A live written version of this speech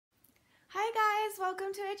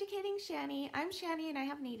welcome to Educating Shani. I'm Shani and I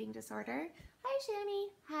have an eating disorder. Hi Shani.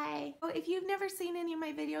 Hi. Oh, if you've never seen any of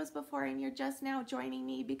my videos before and you're just now joining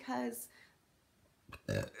me because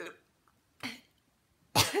that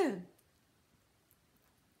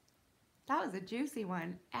was a juicy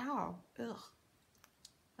one. Ow. Ugh.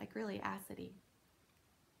 Like really acidy.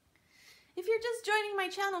 If you're just joining my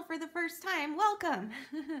channel for the first time, welcome.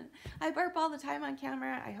 I burp all the time on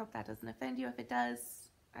camera. I hope that doesn't offend you. If it does,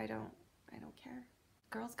 I don't care.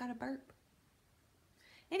 Girls gotta burp.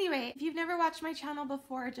 Anyway, if you've never watched my channel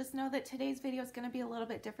before, just know that today's video is going to be a little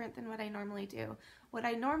bit different than what I normally do. What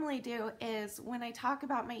I normally do is when I talk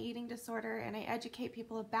about my eating disorder and I educate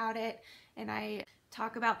people about it and I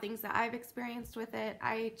talk about things that I've experienced with it,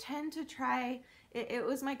 I tend to try, it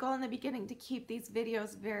was my goal in the beginning to keep these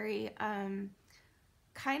videos very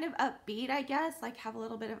kind of upbeat, I guess, like have a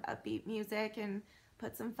little bit of upbeat music and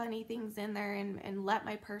put some funny things in there and let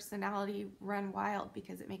my personality run wild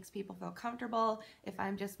because it makes people feel comfortable if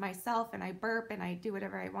I'm just myself and I burp and I do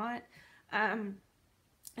whatever I want.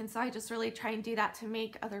 And so I just really try and do that to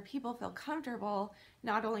make other people feel comfortable,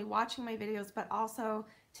 not only watching my videos, but also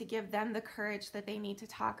to give them the courage that they need to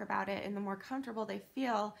talk about it. And the more comfortable they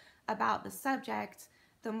feel about the subject,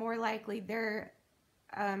 the more likely they're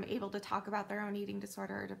able to talk about their own eating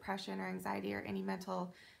disorder or depression or anxiety or any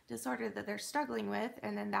mental disorder that they're struggling with,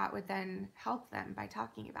 and then that would then help them by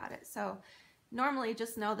talking about it. So normally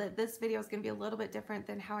just know that this video is going to be a little bit different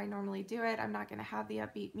than how I normally do it. I'm not going to have the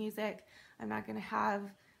upbeat music. I'm not going to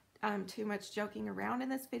have too much joking around in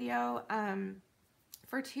this video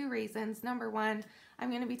for two reasons. Number one, I'm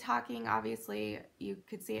going to be talking, obviously you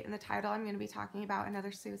could see it in the title, I'm going to be talking about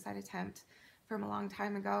another suicide attempt from a long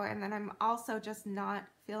time ago, and then I'm also just not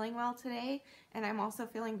feeling well today, and I'm also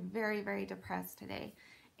feeling very, very depressed today.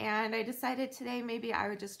 And I decided today maybe I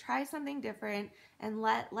would just try something different and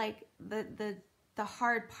let like the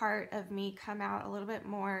hard part of me come out a little bit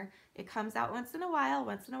more. It comes out once in a while.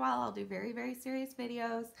 Once in a while I'll do very, very serious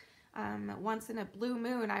videos. Once in a blue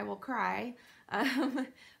moon I will cry.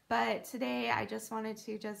 But today I just wanted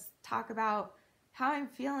to just talk about how I'm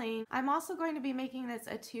feeling. I'm also going to be making this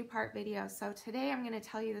a two-part video. So today I'm going to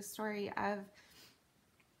tell you the story of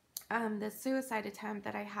the suicide attempt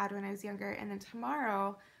that I had when I was younger, and then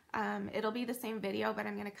tomorrow it'll be the same video, but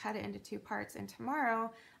I'm going to cut it into two parts, and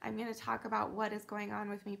tomorrow I'm going to talk about what is going on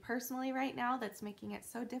with me personally right now that's making it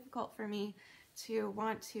so difficult for me to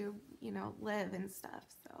want to, you know, live and stuff.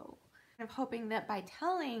 So I'm hoping that by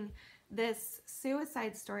telling this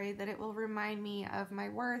suicide story that it will remind me of my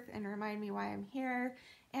worth and remind me why I'm here.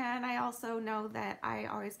 And I also know that I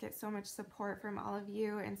always get so much support from all of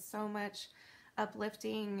you and so much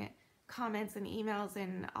uplifting comments and emails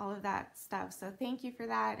and all of that stuff. So thank you for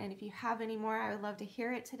that. And if you have any more, I would love to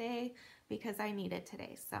hear it today because I need it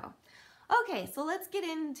today. So, okay, so let's get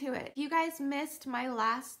into it. If you guys missed my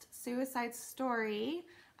last suicide story,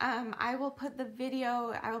 I will put the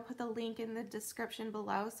video, I will put the link in the description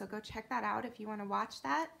below. So go check that out if you want to watch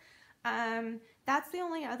that. That's the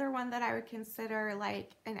only other one that I would consider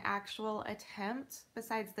like an actual attempt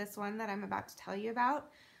besides this one that I'm about to tell you about.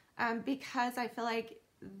 Because I feel like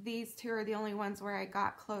these two are the only ones where I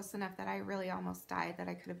got close enough that I really almost died, that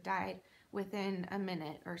I could have died within a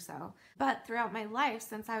minute or so. But throughout my life,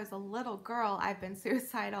 since I was a little girl, I've been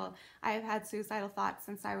suicidal. I have had suicidal thoughts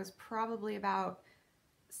since I was probably about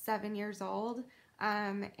 7 years old.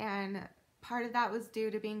 And part of that was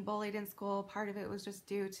due to being bullied in school. Part of it was just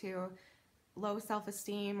due to low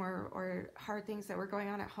self-esteem or hard things that were going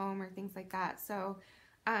on at home or things like that. So,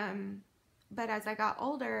 but as I got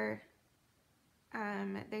older,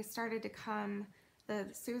 they started to come, the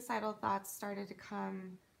suicidal thoughts started to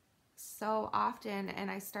come so often, and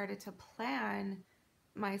I started to plan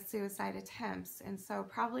my suicide attempts. And so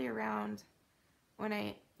probably around when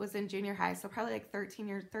I was in junior high, so probably like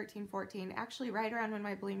 13, 14, actually right around when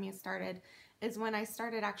my bulimia started, is when I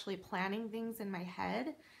started actually planning things in my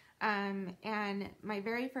head. And my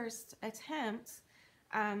very first attempt,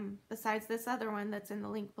 besides this other one that's in the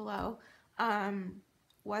link below,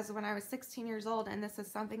 was when I was 16 years old, and this is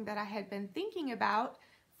something that I had been thinking about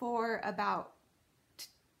for about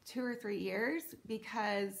 2 or 3 years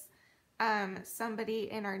because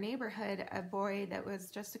somebody in our neighborhood, a boy that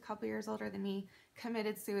was just a couple years older than me,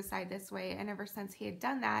 committed suicide this way, and ever since he had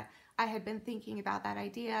done that, I had been thinking about that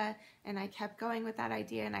idea, and I kept going with that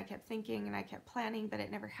idea, and I kept thinking, and I kept planning, but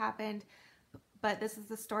it never happened. But this is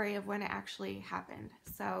the story of when it actually happened.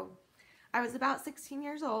 So I was about 16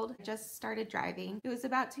 years old, just started driving. It was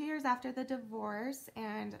about 2 years after the divorce,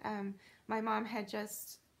 and my mom had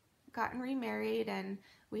just gotten remarried, and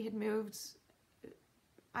we had moved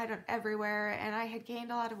everywhere, and I had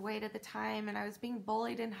gained a lot of weight at the time, and I was being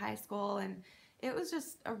bullied in high school, and it was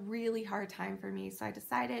just a really hard time for me. So I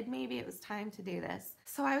decided maybe it was time to do this.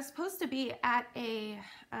 So I was supposed to be at a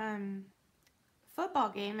football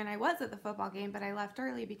game, and I was at the football game, but I left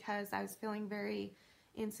early because I was feeling very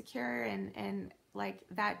insecure, and like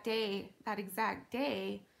that day, that exact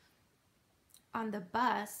day, on the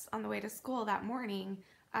bus on the way to school that morning,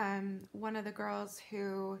 one of the girls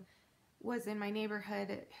who was in my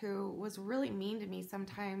neighborhood, who was really mean to me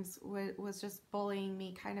sometimes, was just bullying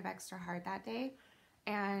me kind of extra hard that day.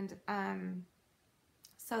 And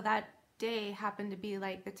so that day happened to be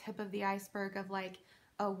like the tip of the iceberg of like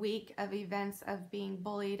a week of events of being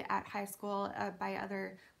bullied at high school by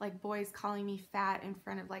other like boys calling me fat in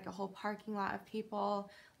front of like a whole parking lot of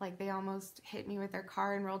people. Like they almost hit me with their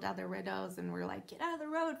car and rolled down their windows and were like, "Get out of the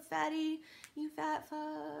road, fatty, you fat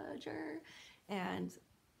fudger." And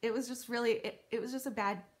it was just really, it was just a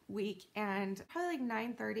bad week, and probably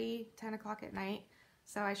like 9:30, 10 o'clock at night.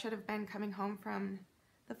 So I should have been coming home from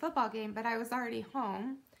the football game, but I was already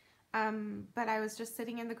home. But I was just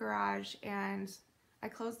sitting in the garage, and I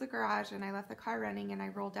closed the garage and I left the car running, and I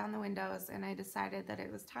rolled down the windows, and I decided that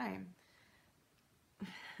it was time.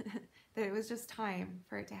 That it was just time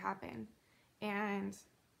for it to happen. And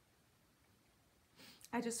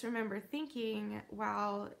I just remember thinking,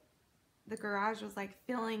 while the garage was like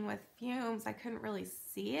filling with fumes, I couldn't really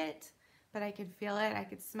see it, but I could feel it, I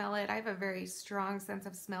could smell it. I have a very strong sense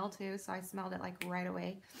of smell too, so I smelled it like right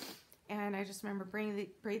away. And I just remember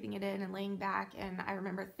breathing it in and laying back, and I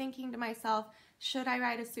remember thinking to myself, should I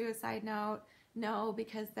write a suicide note? No,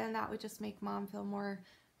 because then that would just make Mom feel more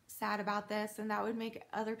sad about this, and that would make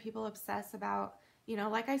other people obsess about, you know,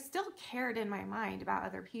 like I still cared in my mind about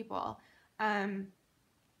other people.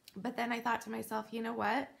 But then I thought to myself, you know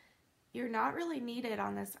what? You're not really needed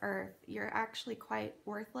on this earth. You're actually quite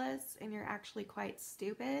worthless, and you're actually quite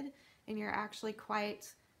stupid, and you're actually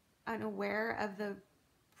quite unaware of the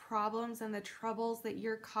problems and the troubles that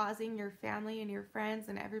you're causing your family and your friends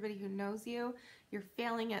and everybody who knows you. You're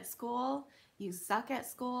failing at school. You suck at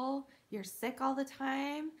school. You're sick all the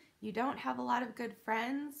time. You don't have a lot of good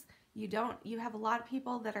friends. You have a lot of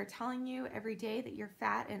people that are telling you every day that you're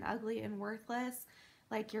fat and ugly and worthless.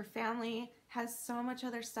 Like, your family has so much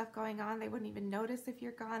other stuff going on. They wouldn't even notice if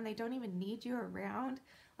you're gone. They don't even need you around.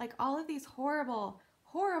 Like, all of these horrible,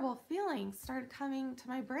 horrible feelings started coming to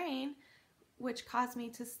my brain, which caused me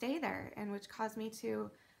to stay there, and which caused me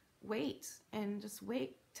to wait and just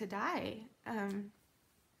wait to die.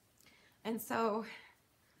 And so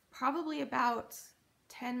probably about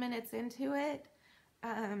 10 minutes into it,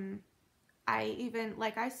 I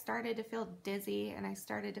started to feel dizzy, and I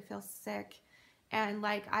started to feel sick. And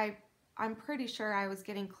like, I'm pretty sure I was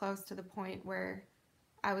getting close to the point where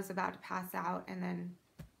I was about to pass out and then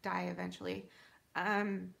die eventually.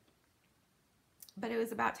 But it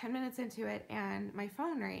was about 10 minutes into it, and my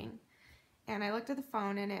phone rang. And I looked at the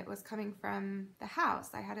phone, and it was coming from the house.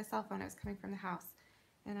 I had a cell phone. It was coming from the house.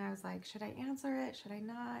 And I was like, should I answer it? Should I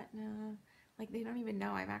not? No. Like, they don't even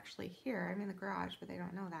know I'm actually here. I'm in the garage, but they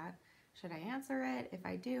don't know that. Should I answer it? If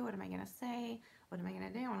I do, what am I going to say? What am I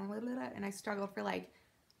going to do? And I struggled for like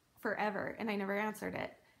forever, and I never answered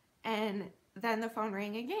it. And then the phone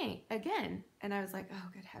rang again. And I was like, oh,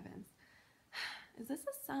 good heavens. Is this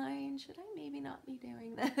a sign? Should I maybe not be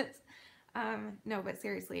doing this? No, but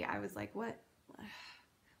seriously, I was like,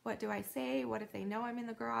 what do I say? What if they know I'm in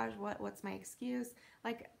the garage? What's my excuse?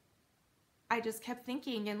 Like, I just kept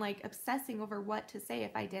thinking and like obsessing over what to say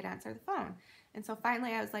if I did answer the phone. And so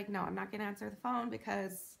finally I was like, no, I'm not going to answer the phone,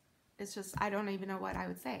 because it's just, I don't even know what I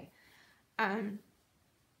would say.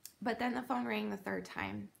 But then the phone rang the third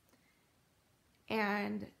time,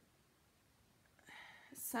 and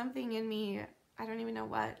something in me, I don't even know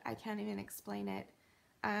what, I can't even explain it.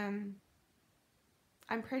 I'm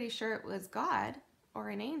pretty sure it was God or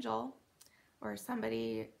an angel or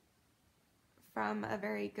somebody from a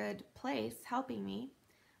very good place helping me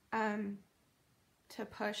to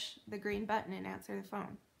push the green button and answer the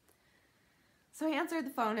phone. So I answered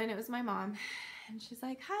the phone, and it was my mom, and she's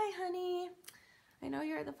like, "Hi, honey. I know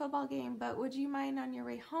you're at the football game, but would you mind on your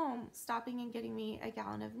way home stopping and getting me a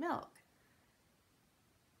gallon of milk?"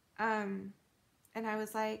 And I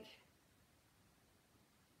was like,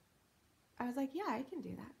 yeah, I can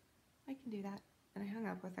do that. I can do that. And I hung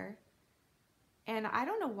up with her. And I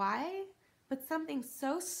don't know why, but something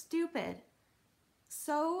so stupid,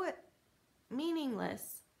 so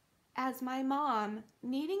meaningless as my mom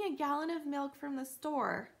needing a gallon of milk from the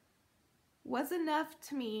store was enough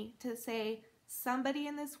to me to say, somebody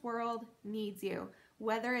in this world needs you.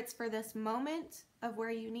 whether it's for this moment of where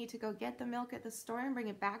you need to go get the milk at the store and bring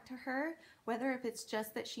it back to her, whether if it's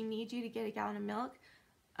just that she needs you to get a gallon of milk,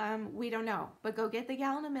 we don't know. But go get the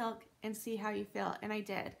gallon of milk and see how you feel. And I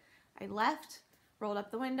did. I left, rolled up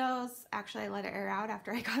the windows. Actually, I let it air out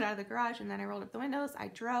after I got out of the garage, and then I rolled up the windows. I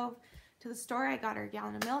drove to the store. I got her a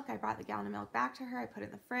gallon of milk. I brought the gallon of milk back to her. I put it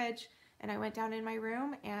in the fridge, and I went down in my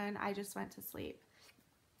room, and I just went to sleep.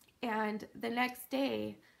 And the next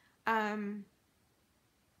day,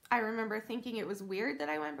 I remember thinking it was weird that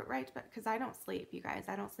I went because I don't sleep, you guys.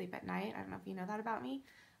 I don't sleep at night. I don't know if you know that about me.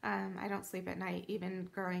 I don't sleep at night, even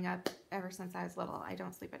growing up ever since I was little. I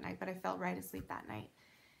don't sleep at night, but I fell right asleep that night.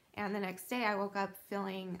 And the next day I woke up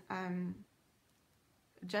feeling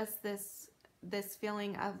just this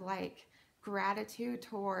feeling of like gratitude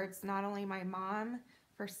towards not only my mom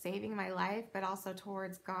for saving my life, but also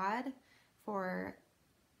towards God for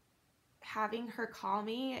having her call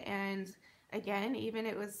me. And again, even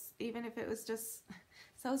if it was just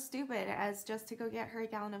so stupid as just to go get her a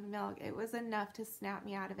gallon of milk, it was enough to snap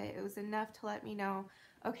me out of it. It was enough to let me know,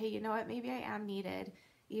 okay, you know what, maybe I am needed,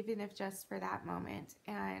 even if just for that moment.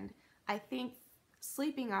 And I think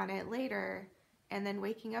sleeping on it later and then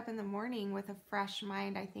waking up in the morning with a fresh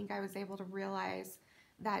mind, I think I was able to realize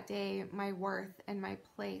that day my worth and my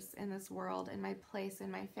place in this world and my place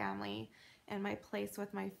in my family and my place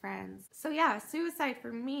with my friends. So yeah, suicide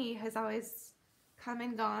for me has always come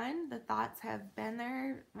and gone. The thoughts have been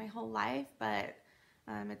there my whole life, but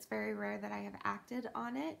it's very rare that I have acted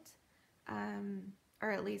on it,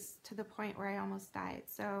 or at least to the point where I almost died.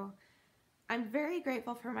 So I'm very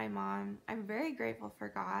grateful for my mom. I'm very grateful for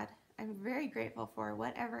God. I'm very grateful for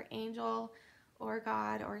whatever angel or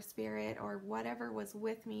God or spirit or whatever was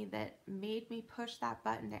with me that made me push that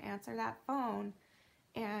button to answer that phone.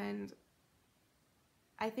 And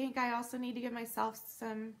I think I also need to give myself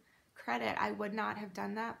some credit. I would not have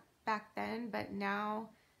done that back then, but now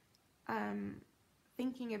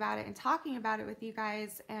thinking about it and talking about it with you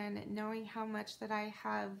guys and knowing how much that I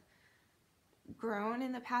have grown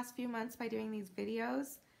in the past few months by doing these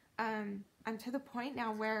videos, I'm to the point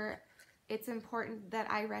now where it's important that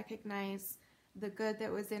I recognize the good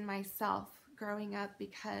that was in myself growing up,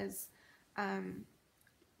 because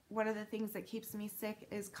one of the things that keeps me sick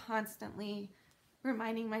is constantly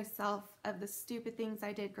reminding myself of the stupid things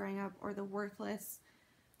I did growing up, or the worthlessness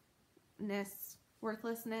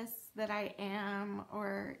that I am,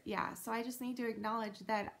 or yeah. So I just need to acknowledge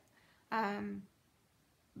that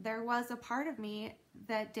there was a part of me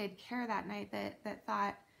that did care that night, that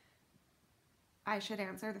thought I should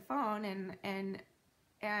answer the phone,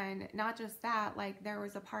 and not just that, like there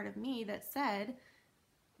was a part of me that said,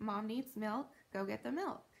 Mom needs milk, go get the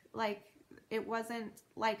milk. Like, it wasn't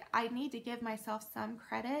like I need to give myself some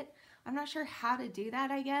credit. I'm not sure how to do that,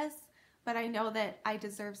 I guess, but I know that I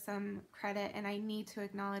deserve some credit, and I need to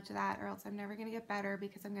acknowledge that, or else I'm never going to get better,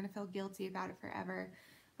 because I'm going to feel guilty about it forever.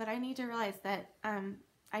 But I need to realize that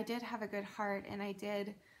I did have a good heart, and I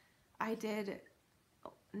did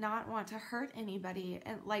not want to hurt anybody,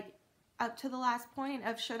 and like up to the last point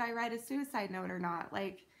of should I write a suicide note or not.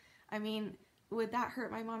 Like, I mean, would that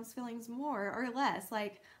hurt my mom's feelings more or less?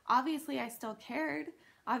 Like, obviously I still cared.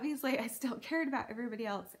 Obviously I still cared about everybody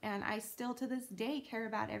else, and I still to this day care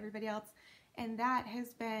about everybody else, and that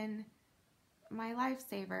has been my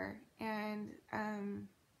lifesaver. And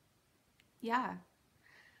yeah,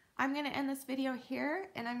 I'm going to end this video here,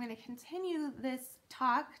 and I'm going to continue this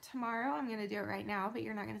talk tomorrow. I'm going to do it right now, but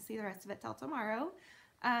you're not going to see the rest of it till tomorrow.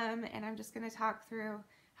 And I'm just going to talk through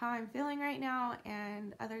how I'm feeling right now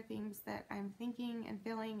and other things that I'm thinking and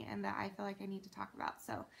feeling and that I feel like I need to talk about.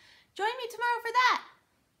 So join me tomorrow for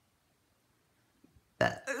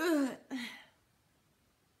that.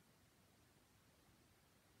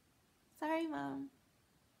 Sorry, Mom,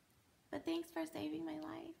 but thanks for saving my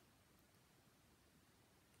life.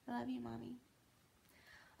 I love you, Mommy.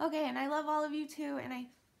 Okay, and I love all of you too, and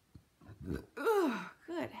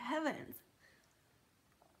good heavens.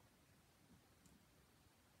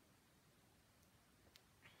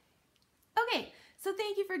 Okay, so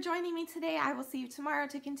thank you for joining me today. I will see you tomorrow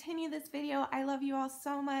to continue this video. I love you all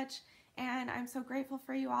so much, and I'm so grateful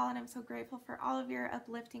for you all, and I'm so grateful for all of your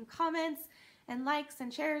uplifting comments and likes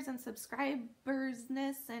and shares and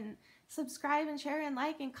subscribersness, and subscribe and share and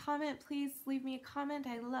like and comment. Please leave me a comment.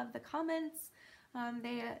 I love the comments.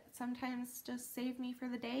 They sometimes just save me for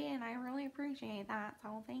the day, and I really appreciate that.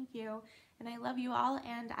 So thank you, and I love you all,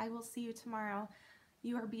 and I will see you tomorrow.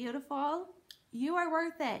 You are beautiful. You are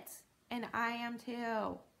worth it. And I am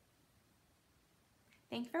too.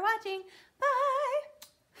 Thanks for watching. Bye.